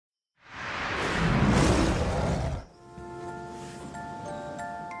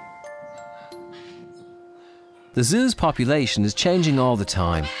The zoo's population is changing all the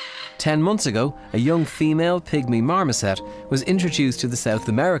time. 10 months ago, a young female pygmy marmoset was introduced to the South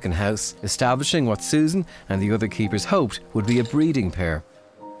American house, establishing what Susan and the other keepers hoped would be a breeding pair.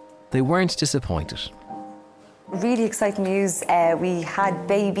 They weren't disappointed. Really exciting news. We had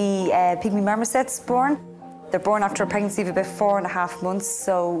baby pygmy marmosets born. They're born after a pregnancy of about 4.5 months,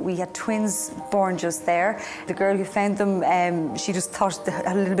 so we had twins born just there. The girl who found them, she just thought they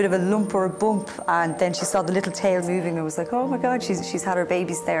had a little bit of a lump or a bump, and then she saw the little tail moving and was like, oh my God, she's had her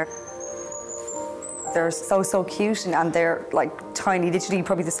babies there. They're so cute, and they're like tiny, literally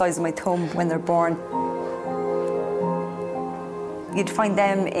probably the size of my thumb when they're born. You'd find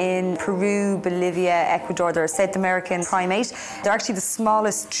them in Peru, Bolivia, Ecuador. They're a South American primate. They're actually the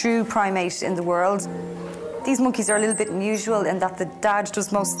smallest true primate in the world. These monkeys are a little bit unusual in that the dad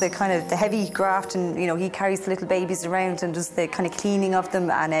does most of the heavy graft, and he carries the little babies around and does the kind of cleaning of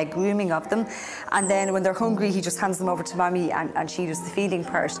them and grooming of them. And then when they're hungry, he just hands them over to Mommy and she does the feeding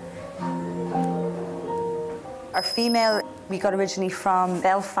part. Our female we got originally from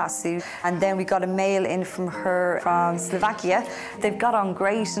Belfast Zoo, and then we got a male in from her from Slovakia. They've got on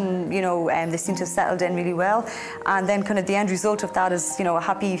great, and they seem to have settled in really well. And then kind of the end result of that is, a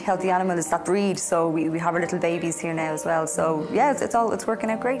happy, healthy animal is that breed. So we have our little babies here now as well. So yeah, it's working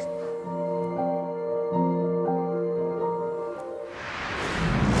out great.